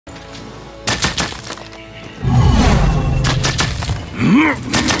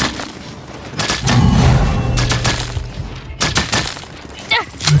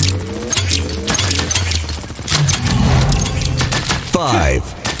Five,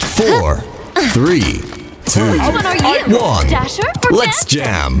 4, 3, 2, What are you? 1. Dasher or Let's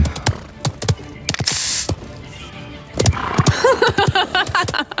jam.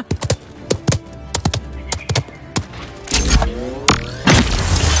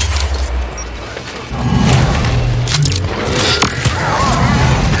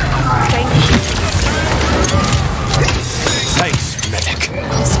 Thanks, medic.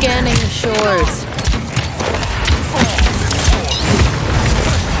 Scanning the shores.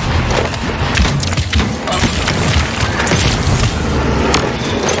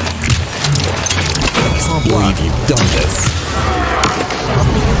 I can't believe you've done this.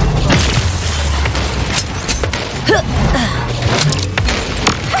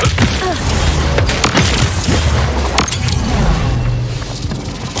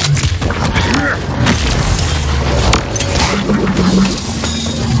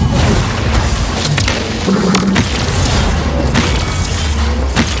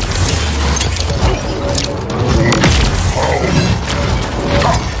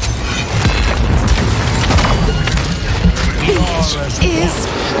 Is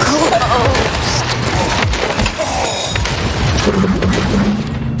closed.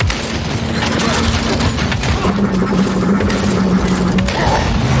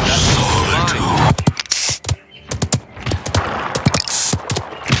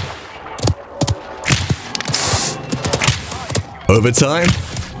 Overtime?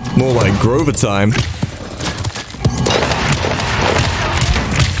 More like Grover time.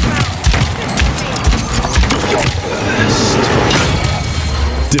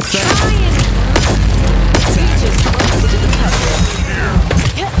 Defend.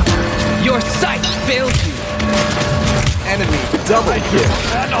 Your sight fails you. Enemy double kill.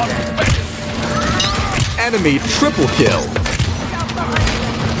 Enemy triple kill.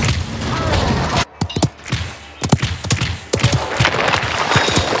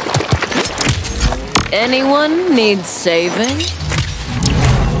 Anyone needs saving?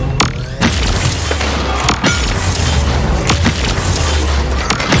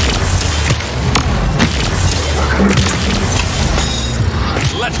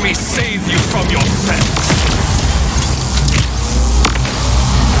 Let me save you from yourself.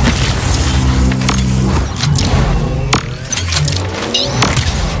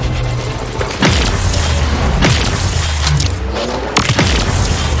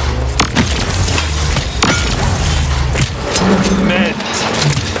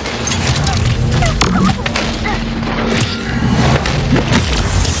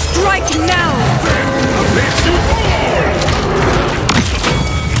 Strike now!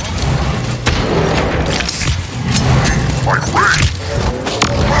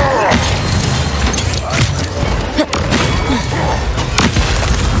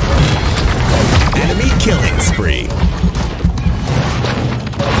 Enemy killing spree.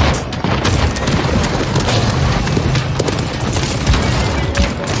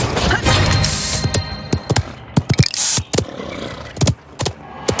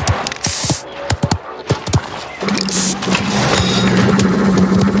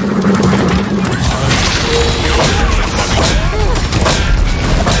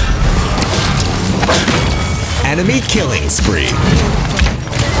 Enemy killing spree.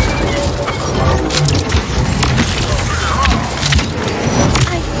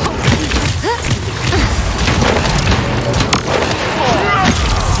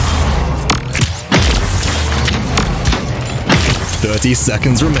 Thirty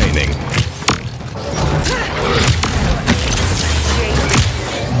seconds remaining.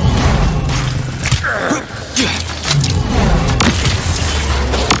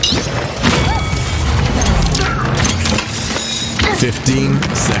 Fifteen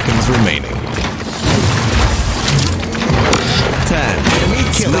seconds remaining. 10. Enemy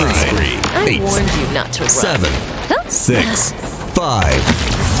killing spree. I 8. warned you not to run. 7. 6. 5.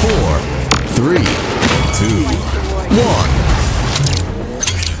 4. 3. 2. 1.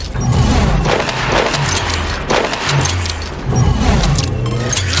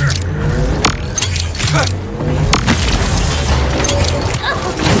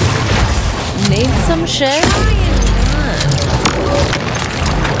 Need some shade?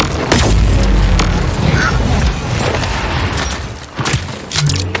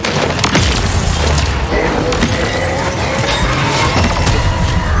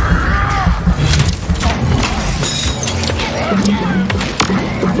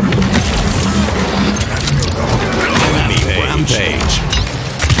 Rampage.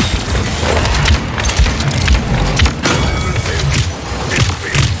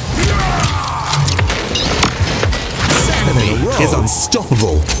 is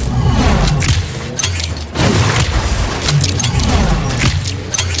unstoppable.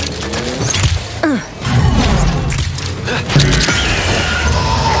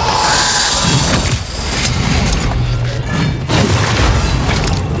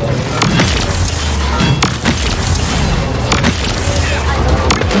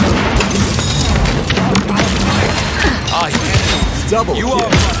 Double You kill.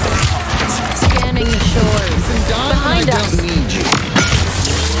 are Scanning the shores. Behind us.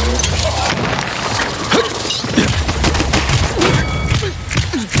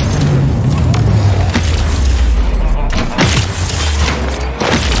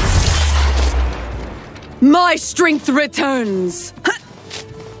 My strength returns!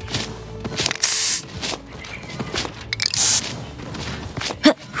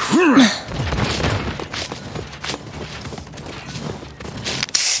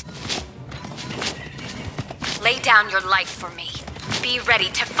 Lay down your life for me. Be ready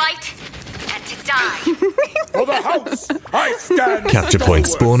to fight and to die. for the house. I stand. Capture point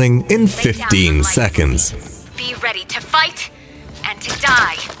spawning in Lay down your 15 life for seconds. me. Be ready to fight and to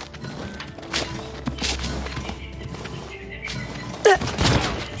die.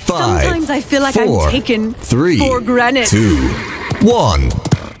 Sometimes I feel like four, I'm taken 3, for granted. 2, 1.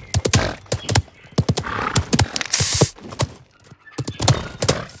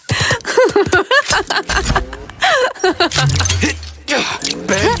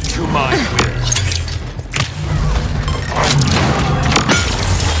 Bend to my will.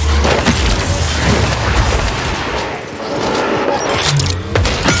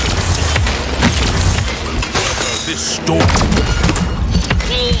 This storm.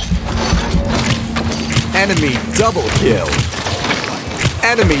 Enemy double kill.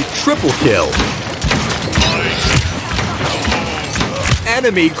 Enemy triple kill.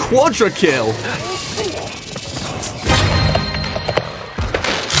 Enemy quadra kill.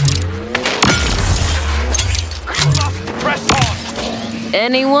 Press on.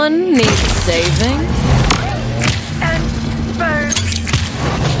 Anyone need saving?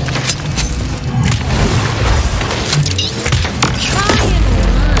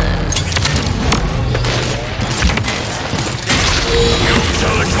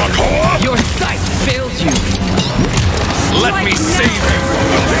 Your sight fails you. Let me save you from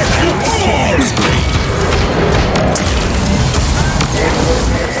the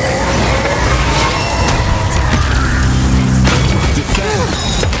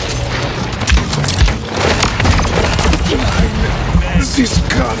This is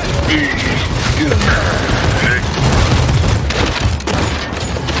gonna be good.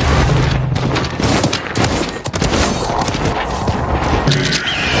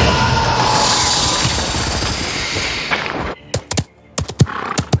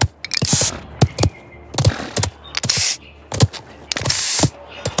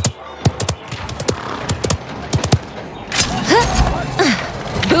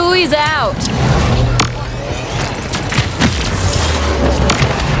 Buoy's out.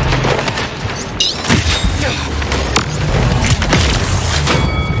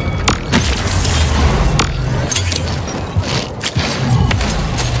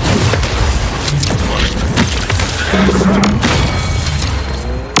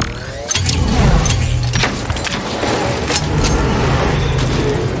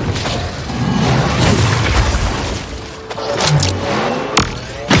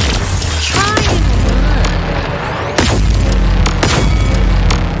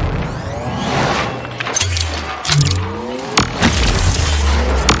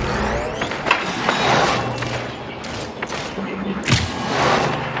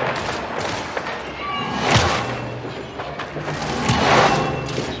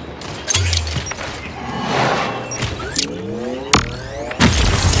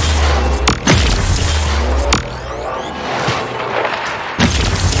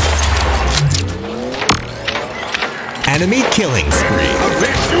 Enemy killing spree.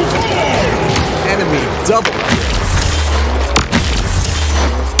 Enemy double kill.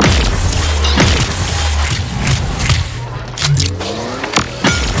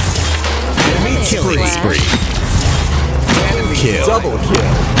 Enemy killing spree. Enemy kill. Double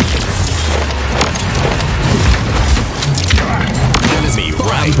kill. Enemy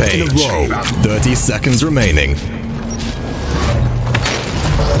rampage. In a row. 30 seconds remaining.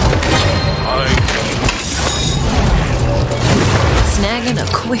 Snagging a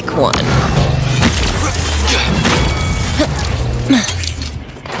quick one.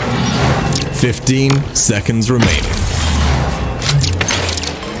 Fifteen seconds remaining.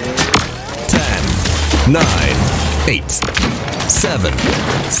 10, 9, 8, 7,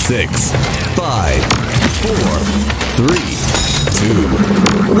 6, 5, 4, 3, 2,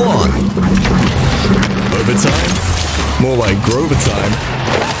 1. Overtime? More like Grover time.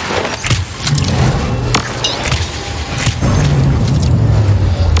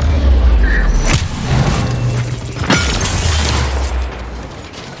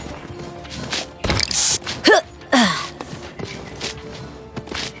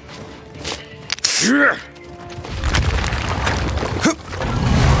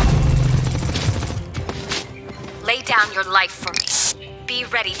 Lay down your life for me. Be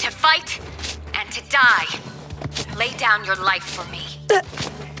ready to fight and to die. Lay down your life for me.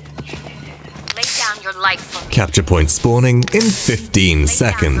 Lay down your life for me. Capture point spawning in 15 Lay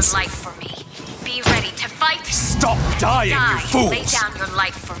seconds. down your life for me. Be ready to fight. Stop dying, Die. you fools! Lay down your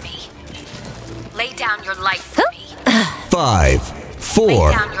life for me. Lay down your life for me. 5, 4,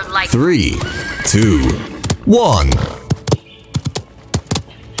 Lay down your life. 3, 2, 1.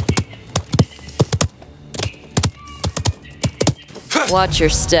 Watch your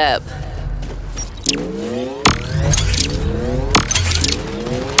step.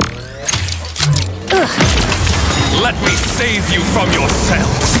 Let me save you from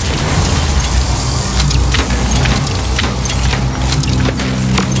yourselves!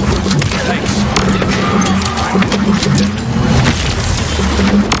 Thanks.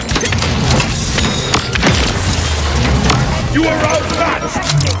 You are outmatched!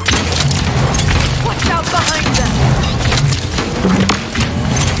 Watch out behind them!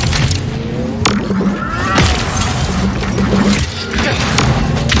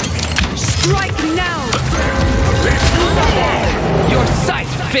 Strike now! Your sight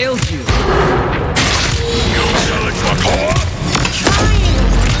fails you.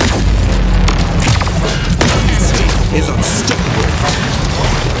 Is unstoppable.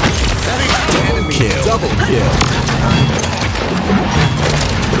 Kill. Double kill.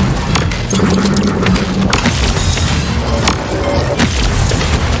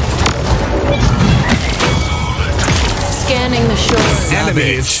 Scanning the shore.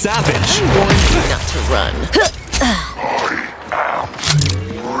 Savage. Savage. Warned you not to run.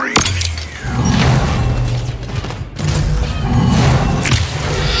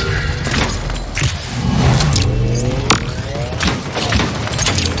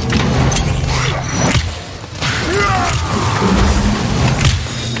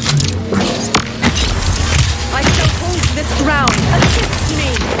 I shall hold this ground. Assist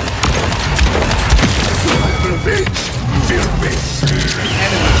me!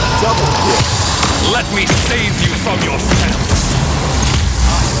 Double kill. Let me save you from yourselves!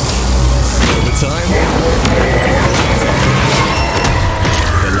 Overtime.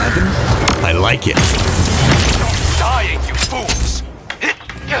 11. I like it. Stop dying, you fools!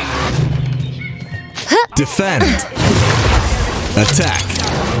 Defend. Attack.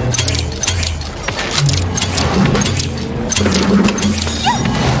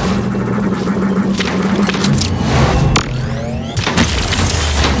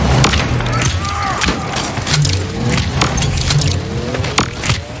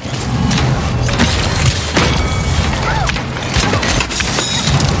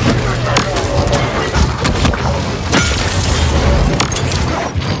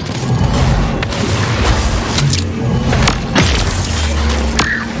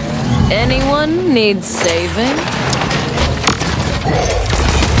 Anyone needs saving?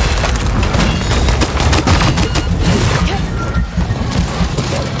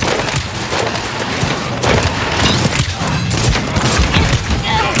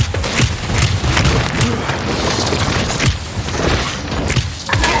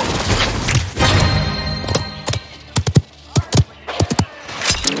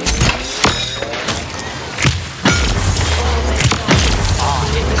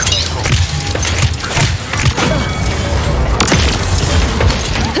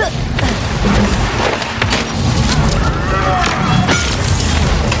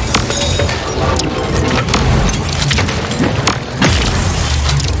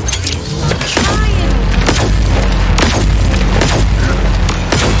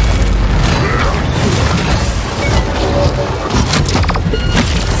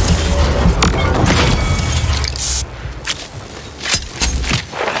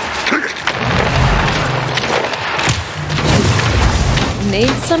 Need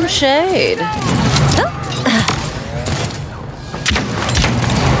some shade.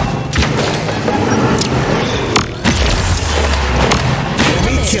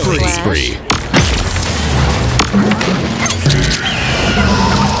 Killing spree.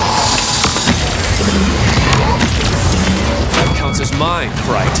 That counts as mine,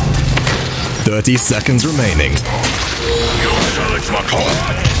 right? 30 seconds remaining.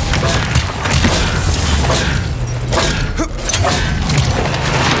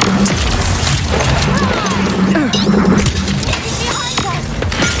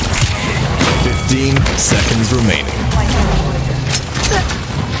 15 seconds remaining.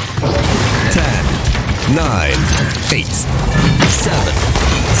 10, 9, 8, 7,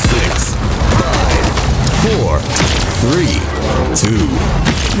 6, 5, 4, 3, 2,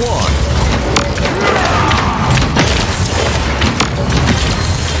 1.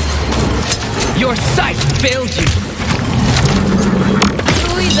 Your sight fails you.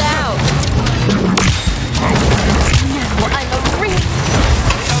 Buoy's out. Now I'm a ring.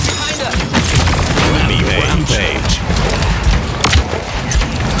 Behind us. Enemy rampage.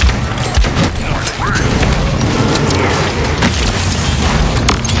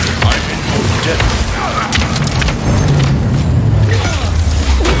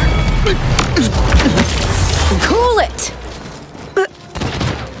 Cool it.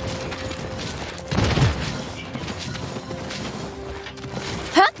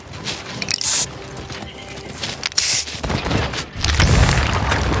 Huh?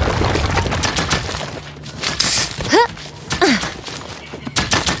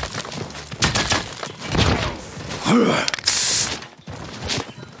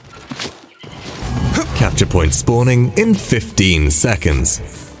 Capture point spawning in 15 seconds.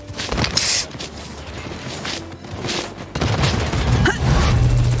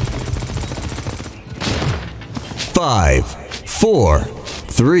 5, 4,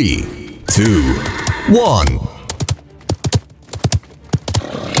 3, 2, 1.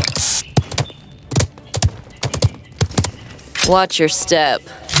 Watch your step.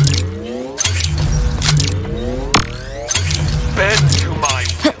 Bend to my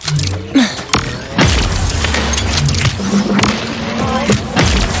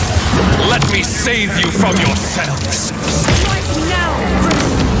Let me save you from yourselves. Right now!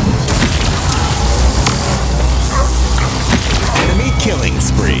 Enemy killing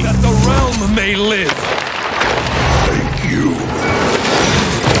spree. That the realm may live. Thank you.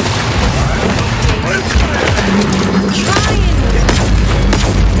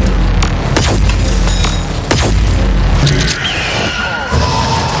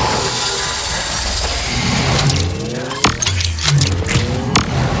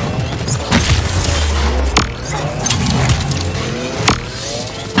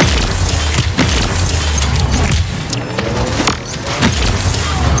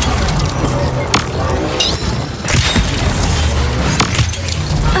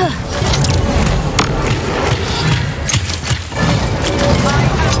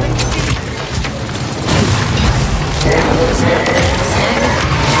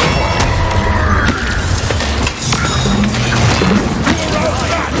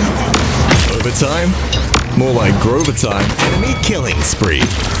 Overtime? More like Grover time. Enemy killing spree.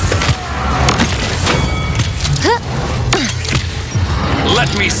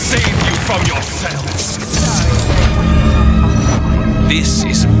 Let me save you from yourselves. This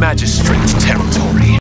is magistrate territory.